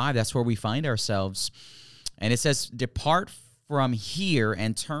 17:3-5, that's where we find ourselves. And it says, depart from here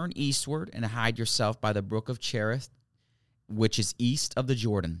and turn eastward and hide yourself by the brook of Cherith, which is east of the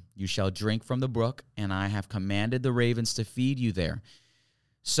Jordan. You shall drink from the brook, and I have commanded the ravens to feed you there.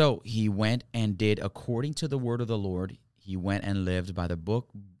 So he went and did according to the word of the Lord. He went and lived by the brook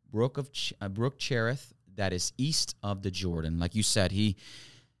Cherith, that is east of the Jordan. Like you said, his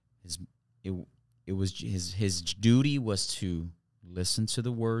duty was to listen to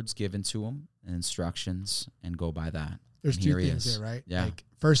the words given to him and instructions and go by that. There's two things there, right? Yeah. Like,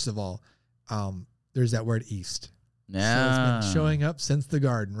 first of all, there's that word east. Yeah. So it's been showing up since the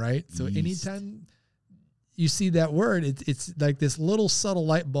garden, right? So East. Anytime you see that word, it's like this little subtle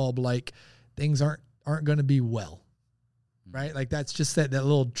light bulb, like things aren't going to be well, right? Like that's just that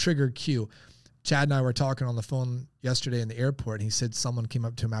little trigger cue. Chad and I were talking on the phone yesterday in the airport, and he said someone came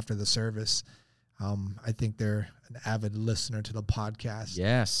up to him after the service. I think they're an avid listener to the podcast.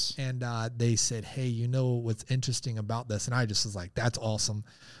 Yes. And they said, hey, you know what's interesting about this? And I just was like, that's awesome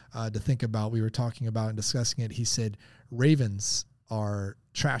to think about. We were talking about and discussing it. He said, ravens are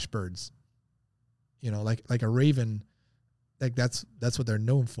trash birds. Like a raven, like that's what they're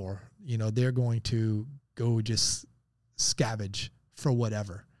known for. They're going to go just scavenge for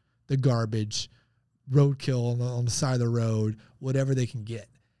whatever, the garbage, roadkill on the side of the road, whatever they can get.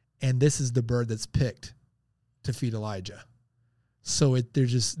 And this is the bird that's picked to feed Elijah. So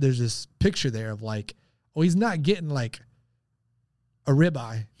there's this picture there of like, oh, he's not getting like a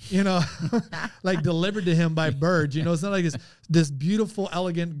ribeye, like delivered to him by birds. It's not like this beautiful,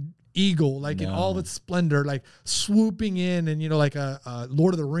 elegant eagle, like in all of its splendor, like swooping in and, like a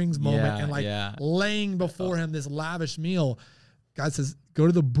Lord of the Rings moment and like laying before him this lavish meal. God says, go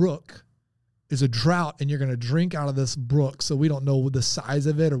to the brook. There's a drought, and you're going to drink out of this brook. So we don't know the size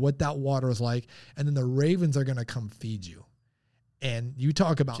of it or what that water is like. And then the ravens are going to come feed you. And you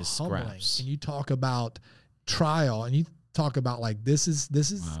talk about just humbling, and you talk about trial, and talk about like, this is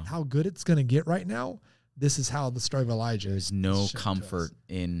how good it's going to get right now. This is how the story of Elijah. There's no comfort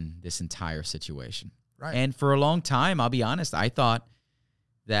in this entire situation. Right. And for a long time, I'll be honest, I thought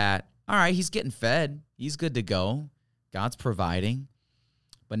that, all right, he's getting fed. He's good to go. God's providing.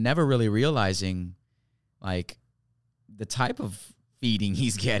 But never really realizing, like, the type of feeding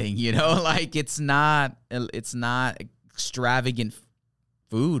he's getting, like it's not extravagant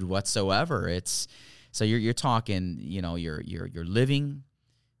food whatsoever. So you're talking, your living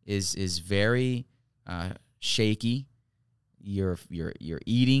is very shaky. Your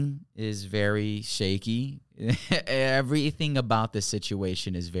eating is very shaky. Everything about this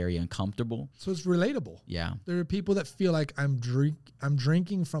situation is very uncomfortable. So it's relatable. Yeah. There are people that feel like I'm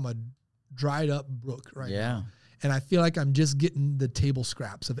drinking from a dried up brook right now. And I feel like I'm just getting the table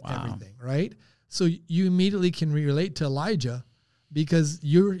scraps of everything, right? So you immediately can relate to Elijah because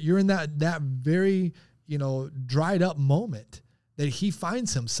you're in that very, dried up moment that he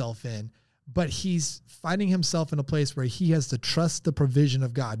finds himself in, but he's finding himself in a place where he has to trust the provision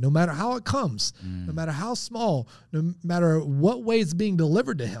of God, no matter how it comes, no matter how small, no matter what way it's being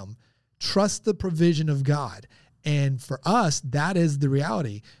delivered to him, trust the provision of God. And for us, that is the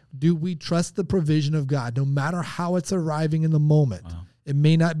reality. Do we trust the provision of God, no matter how it's arriving in the moment? Wow. It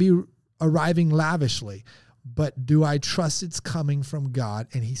may not be arriving lavishly, but do I trust it's coming from God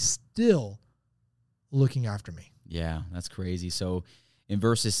and he's still looking after me? Yeah, that's crazy. So in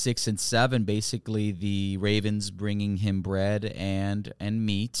verses 6 and 7, basically the ravens bringing him bread and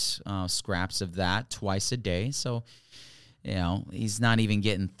meat, scraps of that twice a day. So, he's not even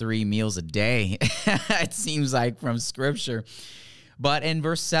getting 3 meals a day, it seems like, from Scripture. But in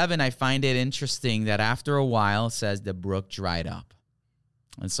verse 7, I find it interesting that after a while, it says the brook dried up.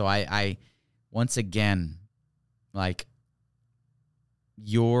 And so I once again, like,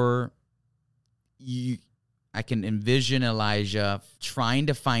 I can envision Elijah trying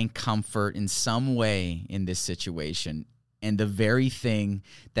to find comfort in some way in this situation. And the very thing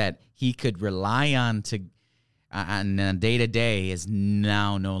that he could rely on day to day is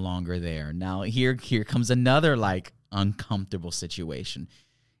now no longer there. Now here comes another uncomfortable situation.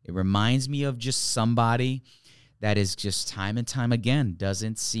 It reminds me of just somebody that is just time and time again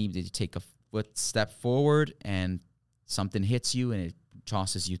doesn't seem to take a step forward and something hits you and it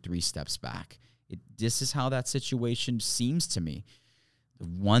tosses you 3 steps back. This is how that situation seems to me. The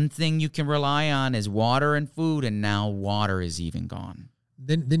one thing you can rely on is water and food, and now water is even gone.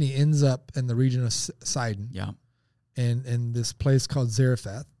 Then he ends up in the region of Sidon. Yeah. And in this place called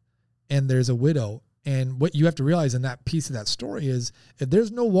Zarephath, and there's a widow. And what you have to realize in that piece of that story is if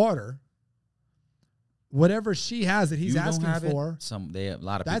there's no water, whatever she has that he's asking for, a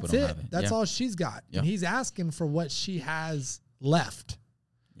lot of people that's don't it. have it. That's all she's got. Yeah. And he's asking for what she has left.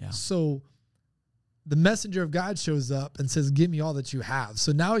 Yeah. So the messenger of God shows up and says, give me all that you have.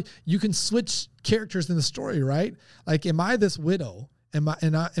 So now you can switch characters in the story, right? Like, am I this widow? Am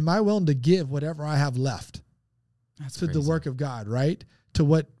I willing to give whatever I have left to the work of God, right? To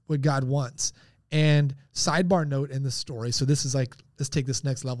what God wants. And sidebar note in the story. So this is let's take this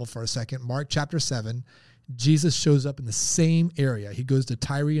next level for a second. Mark chapter 7, Jesus shows up in the same area. He goes to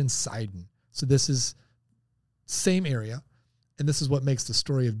Tyre and Sidon. So this is same area. And this is what makes the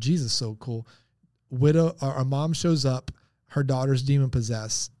story of Jesus so cool. A mom shows up, her daughter's demon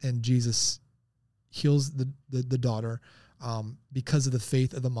possessed, and Jesus heals the daughter because of the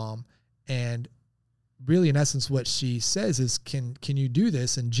faith of the mom. And really, in essence, what she says is, can you do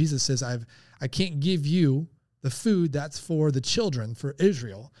this? And Jesus says, I can't give you the food that's for the children, for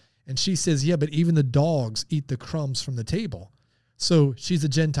Israel. And she says, yeah, but even the dogs eat the crumbs from the table. So she's a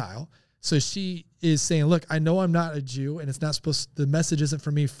Gentile. So she is saying, look, I know I'm not a Jew and it's not the message isn't for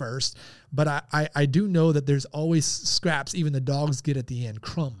me first, but I do know that there's always scraps, even the dogs get at the end,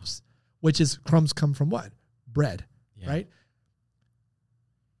 crumbs, crumbs come from what? Bread, right?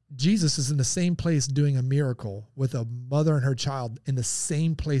 Jesus is in the same place doing a miracle with a mother and her child in the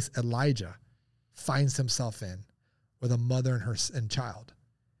same place Elijah finds himself in with a mother and child.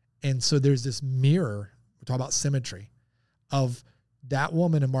 And so there's this mirror, we're talking about symmetry, of that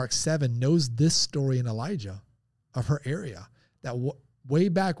woman in Mark 7 knows this story in Elijah of her area, that way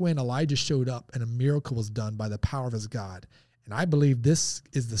back when Elijah showed up and a miracle was done by the power of his God. And I believe this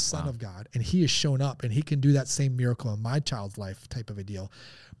is the Son of God, and he has shown up and he can do that same miracle in my child's life type of a deal.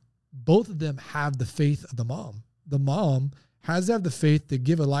 Both of them have the faith of the mom. The mom has to have the faith to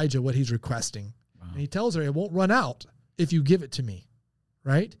give Elijah what he's requesting. Wow. And he tells her, it won't run out if you give it to me,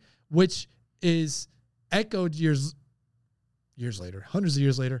 right? Which is echoed years later, hundreds of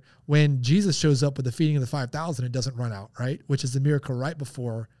years later, when Jesus shows up with the feeding of the 5,000, it doesn't run out, right? Which is the miracle right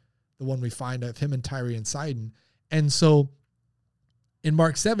before the one we find of him and Tyre and Sidon. And so in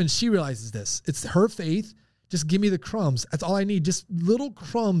Mark 7, she realizes this. It's her faith. Just give me the crumbs. That's all I need. Just little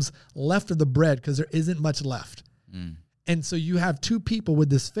crumbs left of the bread because there isn't much left. And so you have two people with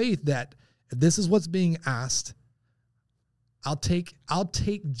this faith that if this is what's being asked, I'll take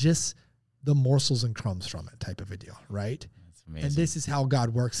just the morsels and crumbs from it type of a deal, right? That's amazing. And this is how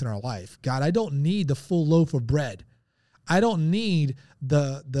God works in our life. God, I don't need the full loaf of bread. I don't need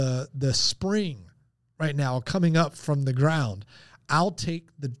the spring right now coming up from the ground. I'll take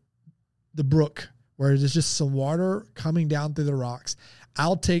the brook where there's just some water coming down through the rocks.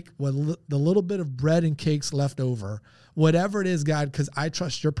 I'll take the little bit of bread and cakes left over, whatever it is, God, because I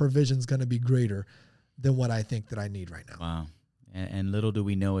trust your provision is going to be greater than what I think that I need right now. Wow. And little do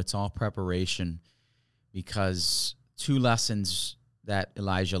we know it's all preparation, because two lessons that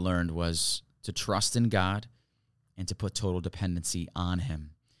Elijah learned was to trust in God and to put total dependency on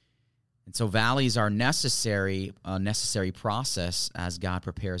him. And so valleys are a necessary process as God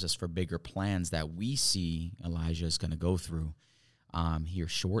prepares us for bigger plans that we see Elijah is going to go through here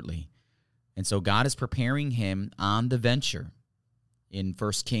shortly. And so God is preparing him on the venture. In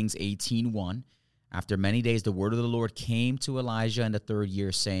 1 Kings 18:1, after many days, the word of the Lord came to Elijah in the third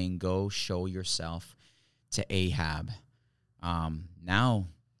year, saying, "Go show yourself to Ahab." Now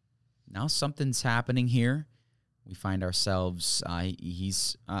something's happening here. We find ourselves,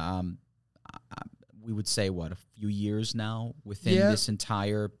 we would say, a few years now within this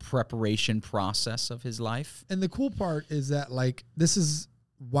entire preparation process of his life. And the cool part is that, this is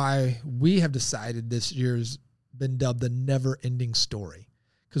why we have decided this year's been dubbed the never-ending story,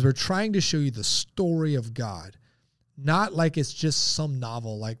 because we're trying to show you the story of God, not like it's just some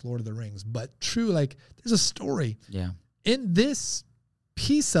novel like Lord of the Rings, but true, there's a story. Yeah. In this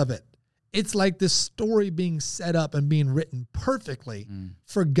piece of it, it's like this story being set up and being written perfectly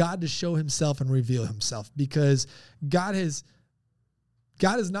for God to show himself and reveal himself, because God is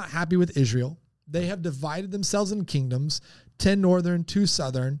not happy with Israel. They have divided themselves in kingdoms, 10 northern, 2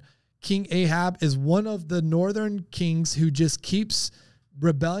 southern. King Ahab is one of the northern kings who just keeps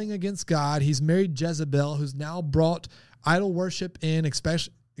rebelling against God. He's married Jezebel, who's now brought idol worship in,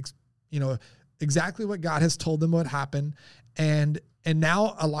 especially, exactly what God has told them would happen. And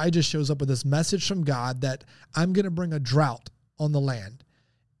now Elijah shows up with this message from God that I'm going to bring a drought on the land.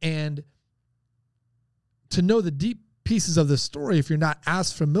 And to know the deep pieces of the story, if you're not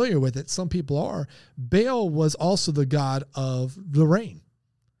as familiar with it, some people are, Baal was also the god of the rain.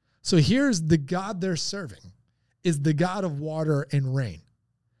 So here's the God they're serving is the God of water and rain.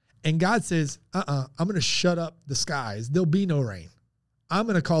 And God says, I'm going to shut up the skies. There'll be no rain. I'm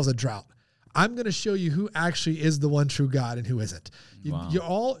going to cause a drought. I'm going to show you who actually is the one true God and who isn't.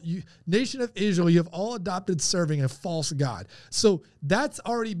 Nation of Israel, you have all adopted serving a false God. So that's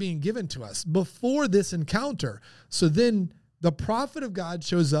already being given to us before this encounter. So then the prophet of God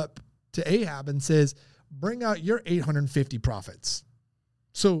shows up to Ahab and says, bring out your 850 prophets.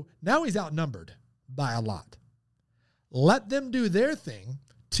 So now he's outnumbered by a lot. Let them do their thing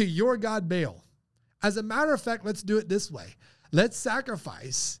to your God Baal. As a matter of fact, let's do it this way. Let's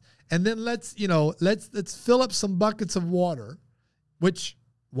sacrifice. And then let's fill up some buckets of water, which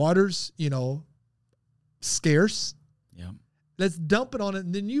water's, scarce. Yeah. Let's dump it on it.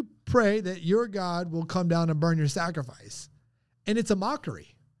 And then you pray that your God will come down and burn your sacrifice. And it's a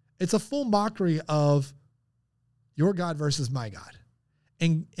mockery. It's a full mockery of your God versus my God.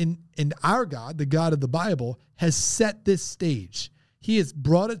 And our God, the God of the Bible, has set this stage. He has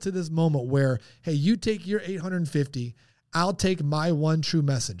brought it to this moment where, hey, you take your 850, I'll take my one true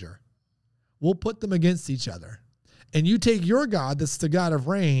messenger. We'll put them against each other. And you take your God, that's the God of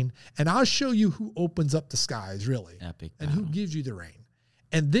rain, and I'll show you who opens up the skies, really. Epic and battle. Who gives you the rain.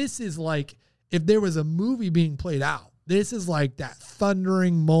 And this is like, if there was a movie being played out, this is like that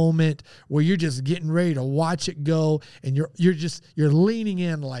thundering moment where you're just getting ready to watch it go, and you're leaning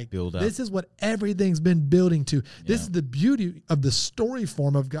in like, build up. This is what everything's been building to. Yeah. This is the beauty of the story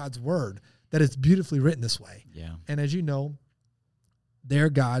form of God's word, that it's beautifully written this way. Yeah. And as you know, their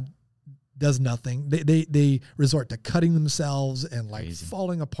God does nothing. They resort to cutting themselves and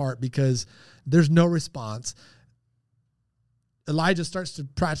falling apart because there's no response. Elijah starts to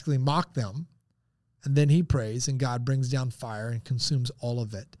practically mock them, and then he prays, and God brings down fire and consumes all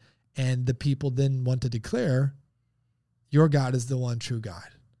of it. And the people then want to declare, your God is the one true God.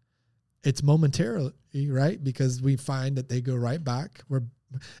 It's momentarily, right? Because we find that they go right back.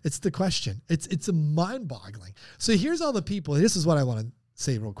 It's the question. It's a mind-boggling. So here's all the people. This is what I want to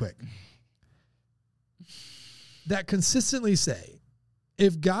say real quick. That consistently say,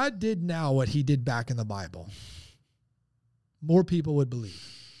 if God did now what he did back in the Bible, more people would believe.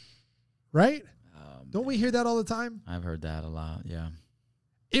 Right? Oh, Don't we hear that all the time? I've heard that a lot, yeah.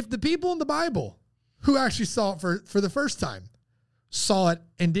 If the people in the Bible who actually saw it for the first time saw it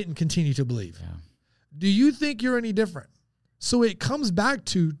and didn't continue to believe, do you think you're any different? So it comes back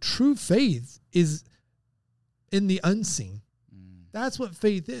to true faith is in the unseen. That's what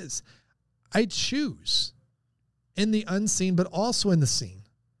faith is. I choose in the unseen, but also in the seen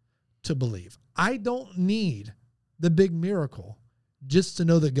to believe. I don't need the big miracle just to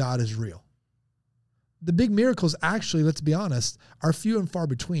know that God is real. The big miracles actually, let's be honest, are few and far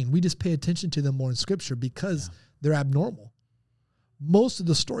between. We just pay attention to them more in Scripture because they're abnormal. Most of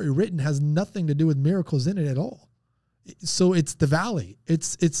the story written has nothing to do with miracles in it at all. So it's the valley.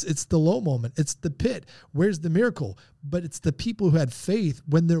 It's the low moment. It's the pit. Where's the miracle? But it's the people who had faith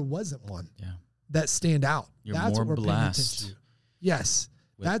when there wasn't one that stand out. That's more what we're blessed. Paying attention to. Yes,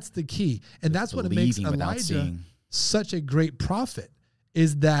 that's the key. And that's what makes Elijah such a great prophet,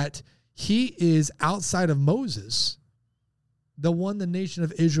 is that he is outside of Moses, the one the nation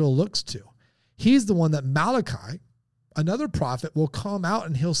of Israel looks to. He's the one that Malachi, another prophet, will come out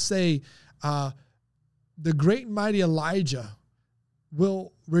and he'll say, the great and mighty Elijah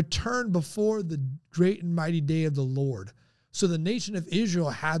will return before the great and mighty day of the Lord. So the nation of Israel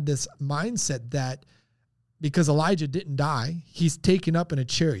had this mindset that because Elijah didn't die, he's taken up in a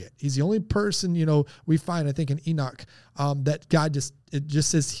chariot. He's the only person, we find, I think in Enoch, that God it just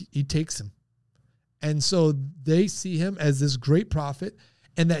says he takes him. And so they see him as this great prophet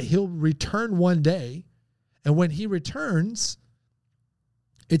and that he'll return one day. And when he returns,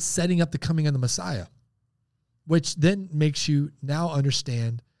 it's setting up the coming of the Messiah, which then makes you now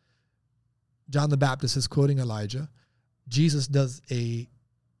understand John the Baptist is quoting Elijah. Jesus does a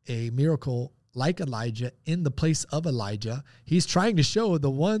miracle like Elijah in the place of Elijah. He's trying to show the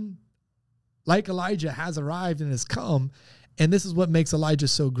one like Elijah has arrived and has come. And this is what makes Elijah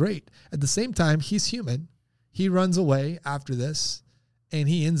so great. At the same time, he's human. He runs away after this and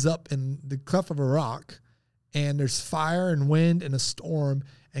he ends up in the cleft of a rock and there's fire and wind and a storm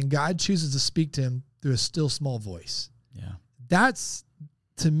and God chooses to speak to him through a still small voice. Yeah. That's,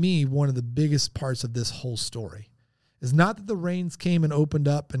 to me, one of the biggest parts of this whole story. It's not that the rains came and opened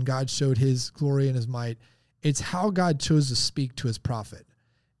up and God showed his glory and his might. It's how God chose to speak to his prophet.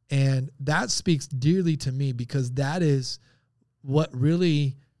 And that speaks dearly to me because that is what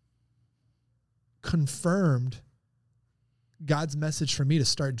really confirmed God's message for me to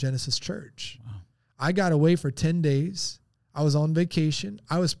start Genesis Church. Wow. I got away for 10 days. I was on vacation.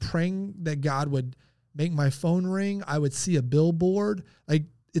 I was praying that God would make my phone ring. I would see a billboard. Like,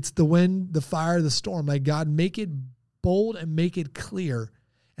 it's the wind, the fire, the storm. Like, God, make it bold and make it clear.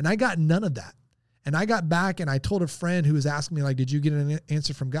 And I got none of that. And I got back and I told a friend who was asking me, like, did you get an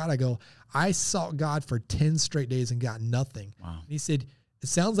answer from God? I go, I sought God for 10 straight days and got nothing. Wow. And he said, it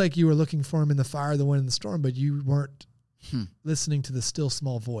sounds like you were looking for him in the fire, the wind, and the storm, but you weren't listening to the still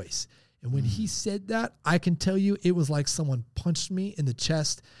small voice. And when he said that, I can tell you it was like someone punched me in the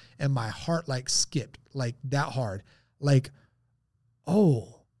chest and my heart like skipped like that hard. Like,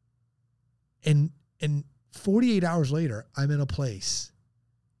 oh. And 48 hours later, I'm in a place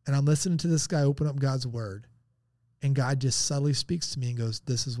and I'm listening to this guy open up God's word and God just subtly speaks to me and goes,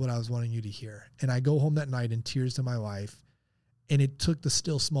 this is what I was wanting you to hear. And I go home that night in tears to my wife. And it took the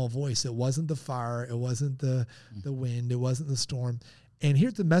still small voice. It wasn't the fire. It wasn't the wind. It wasn't the storm. And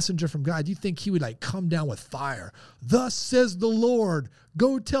here's the messenger from God. You think he would like come down with fire? Thus says the Lord,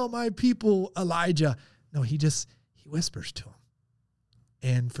 go tell my people Elijah. No, he whispers to him.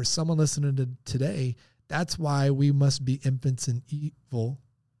 And for someone listening to today, that's why we must be infants in evil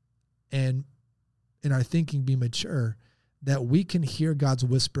and in our thinking be mature, that we can hear God's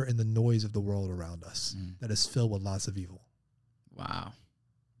whisper in the noise of the world around us that is filled with lots of evil. Wow.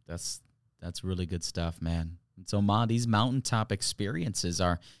 That's really good stuff, man. And so, these mountaintop experiences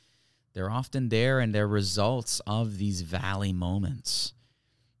they're often there and they're results of these valley moments,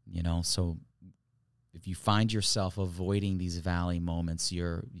 so if you find yourself avoiding these valley moments,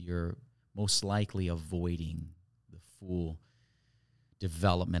 you're most likely avoiding the full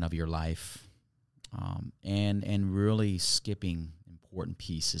development of your life, and really skipping important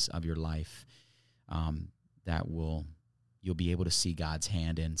pieces of your life, that you'll be able to see God's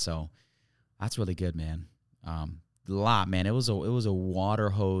hand in. So that's really good, man. A lot, man. It was a water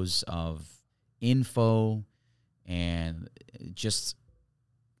hose of info and just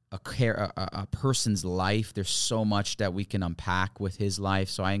a person's life. There's so much that we can unpack with his life.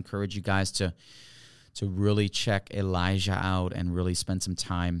 So I encourage you guys to really check Elijah out and really spend some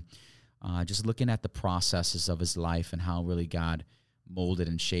time just looking at the processes of his life and how really God molded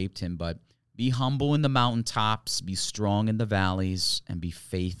and shaped him. But be humble in the mountaintops, be strong in the valleys, and be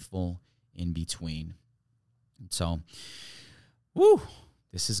faithful in between. So, woo,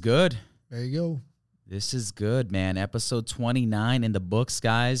 this is good. There you go. This is good, man. Episode 29 in the books,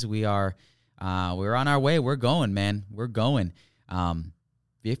 guys. We're on our way. We're going, man. We're going.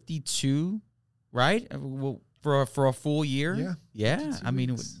 52, right? For a full year. Yeah. I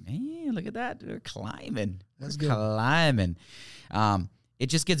mean, man, look at that. We're climbing. That's We're climbing. It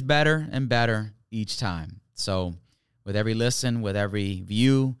just gets better and better each time. So with every listen, with every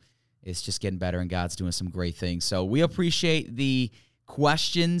view, it's just getting better, and God's doing some great things. So we appreciate the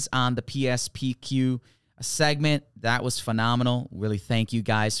questions on the PSPQ segment. That was phenomenal. Really thank you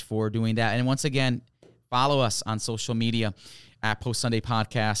guys for doing that. And once again, follow us on social media at Post Sunday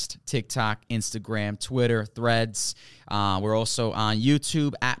Podcast, TikTok, Instagram, Twitter, Threads. We're also on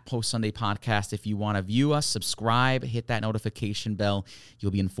YouTube at Post Sunday Podcast. If you want to view us, subscribe, hit that notification bell.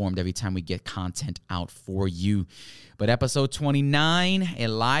 You'll be informed every time we get content out for you. But episode 29,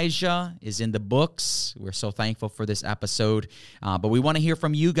 Elijah, is in the books. We're so thankful for this episode. But we want to hear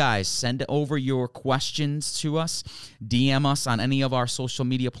from you guys. Send over your questions to us. DM us on any of our social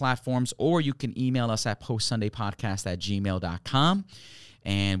media platforms, or you can email us at postsundaypodcast@gmail.com.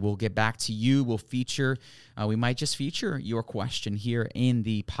 And we'll get back to you. We might just feature your question here in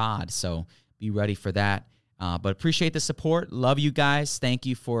the pod. So be ready for that. But appreciate the support. Love you guys. Thank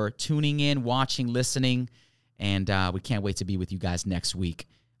you for tuning in, watching, listening. And we can't wait to be with you guys next week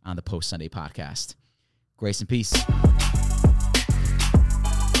on the Post Sunday Podcast. Grace and peace.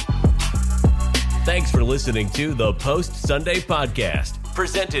 Thanks for listening to the Post Sunday Podcast,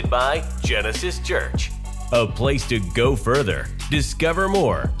 presented by Genesis Church. A place to go further, discover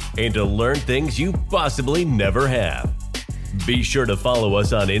more, and to learn things you possibly never have. Be sure to follow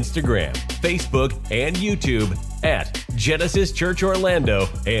us on Instagram, Facebook, and YouTube at Genesis Church Orlando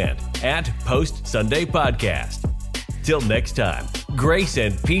and at Post Sunday Podcast. Till next time, grace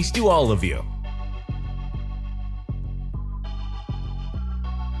and peace to all of you.